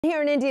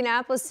Here in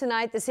Indianapolis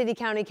tonight, the City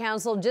County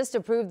Council just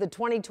approved the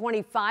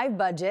 2025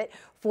 budget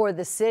for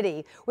the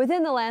city.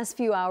 Within the last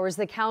few hours,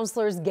 the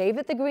councilors gave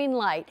it the green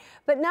light,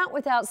 but not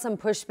without some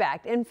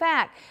pushback. In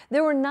fact,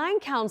 there were 9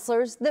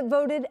 councilors that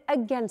voted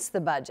against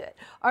the budget.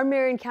 Our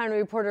Marion County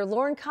reporter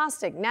Lauren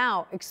Kostick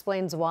now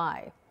explains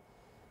why.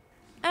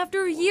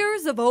 After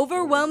years of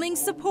overwhelming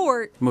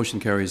support, motion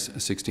carries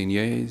 16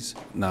 yeas,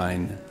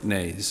 9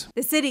 nays.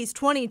 The city's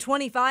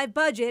 2025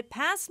 budget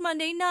passed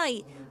Monday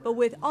night, but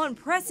with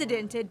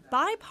unprecedented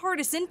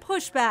bipartisan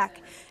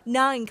pushback.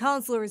 9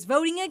 councilors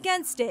voting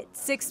against it,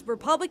 6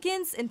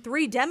 Republicans and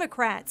 3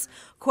 Democrats,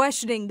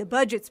 questioning the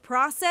budget's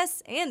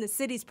process and the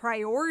city's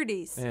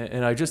priorities.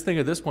 And I just think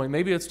at this point,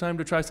 maybe it's time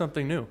to try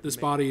something new. This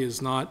body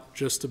is not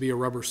just to be a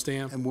rubber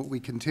stamp. And what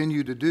we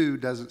continue to do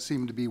doesn't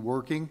seem to be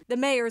working. The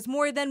mayor's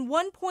more than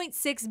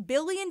 $1.6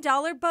 billion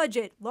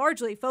budget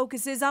largely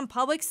focuses on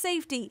public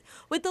safety,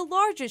 with the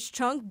largest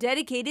chunk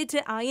dedicated to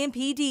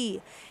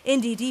IMPD.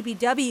 Indy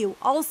DPW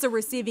also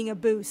receiving a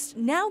boost,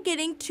 now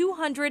getting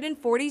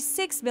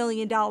 $246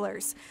 million.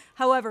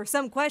 However,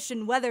 some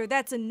question whether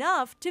that's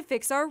enough to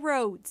fix our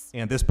roads.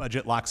 And this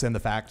budget locks in the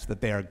fact that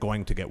they are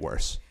going to get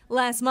worse.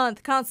 Last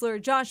month, Councilor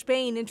Josh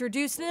Bain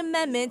introduced an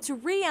amendment to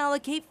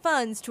reallocate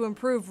funds to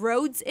improve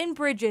roads and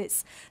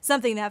bridges,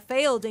 something that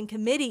failed in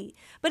committee.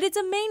 But it's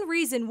a main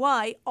reason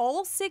why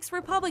all 6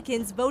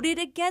 Republicans voted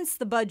against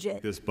the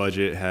budget. This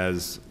budget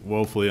has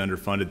woefully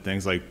underfunded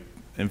things like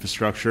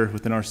infrastructure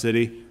within our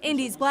city.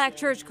 Indy's Black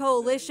Church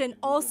Coalition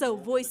also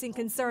voicing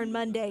concern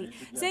Monday,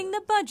 saying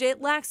the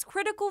budget lacks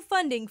critical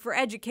funding for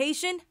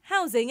education,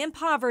 housing, and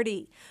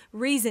poverty.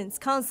 Reasons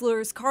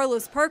Councilors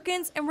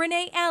Perkins and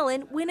Rena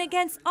Allen went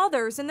against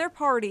others in their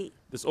party.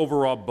 This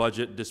overall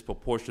budget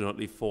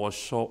disproportionately falls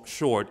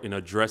short in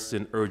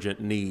addressing urgent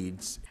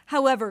needs.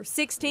 However,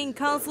 16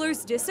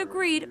 councilors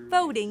disagreed,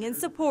 voting in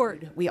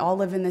support. We all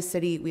live in this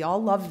city, we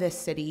all love this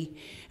city,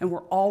 and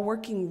we're all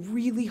working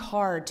really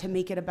hard to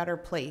make it a better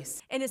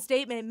place. In a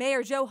statement,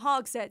 Mayor Joe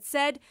Hogsett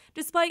said,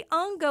 despite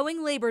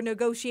ongoing labor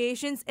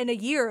negotiations and a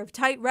year of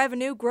tight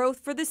revenue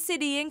growth for the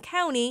city and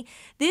county,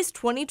 this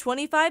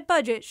 2025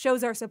 budget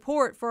shows our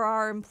support for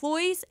our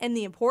employees and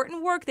the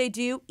important work they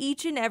do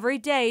each and every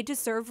day to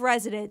serve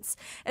residents,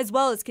 as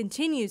well as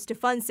continues to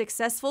fund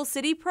successful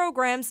city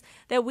programs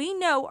that we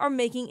know are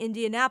making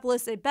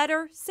Indianapolis a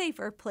better,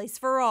 safer place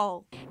for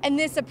all. And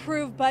this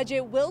approved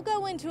budget will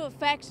go into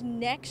effect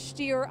next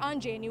year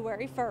on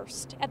January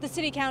 1st. At the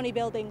City County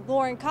Building,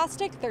 Lauren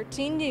Kostick,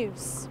 13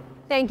 News.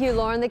 Thank you,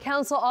 Lauren. The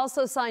council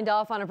also signed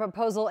off on a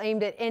proposal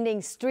aimed at ending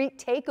street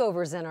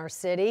takeovers in our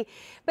city,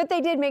 but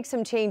they did make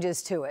some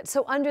changes to it.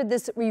 So under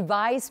this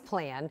revised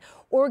plan,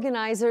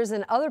 organizers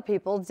and other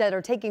people that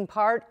are taking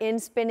part in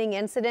spinning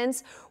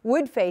incidents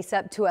would face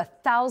up to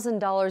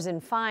 $1,000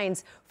 in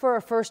fines for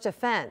a first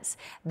offense.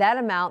 That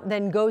amount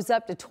then goes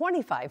up to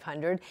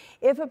 $2,500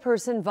 if a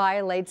person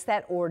violates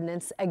that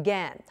ordinance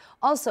again.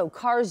 Also,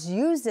 cars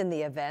used in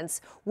the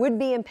events would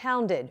be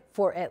impounded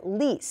for at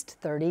least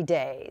 30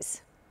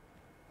 days.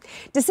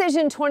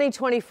 Decision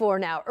 2024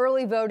 now.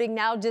 Early voting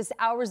now just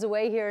hours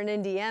away here in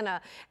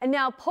Indiana. And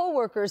now poll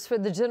workers for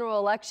the general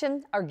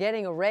election are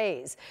getting a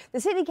raise.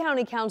 The City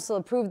County Council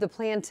approved the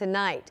plan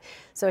tonight.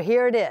 So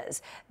here it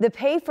is. The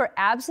pay for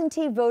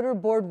absentee voter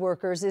board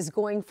workers is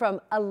going from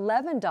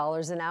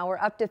 $11 an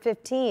hour up to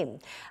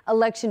 $15.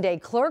 Election day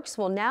clerks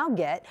will now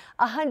get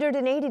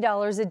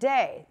 $180 a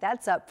day.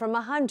 That's up from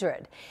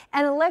 $100.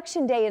 And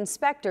election day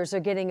inspectors are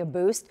getting a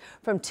boost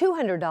from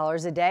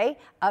 $200 a day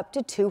up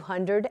to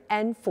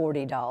 $240.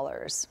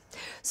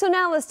 So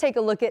now let's take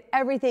a look at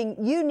everything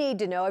you need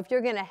to know if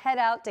you're going to head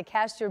out to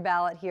cast your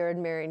ballot here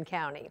in Marion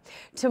County.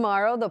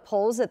 Tomorrow, the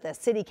polls at the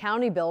City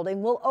County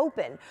Building will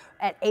open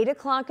at 8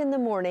 o'clock in the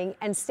morning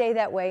and stay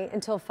that way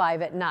until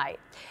 5 at night.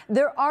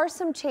 There are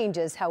some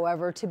changes,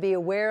 however, to be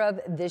aware of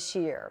this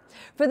year.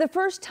 For the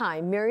first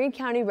time, Marion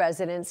County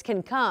residents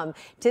can come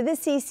to the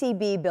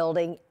CCB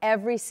building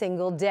every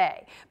single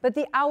day, but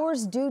the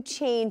hours do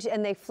change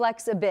and they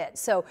flex a bit,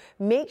 so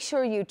make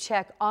sure you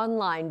check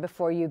online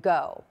before you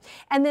go.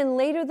 And then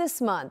later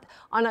this month,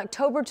 on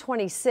October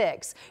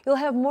 26, you'll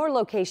have more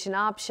location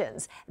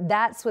options.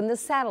 That's when the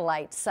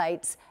satellite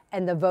sites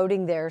and the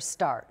voting there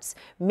starts.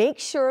 Make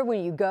sure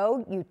when you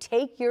go, you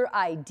take your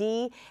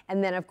ID,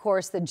 and then of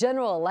course the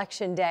general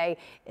election day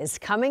is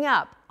coming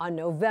up on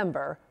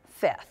November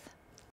 5th.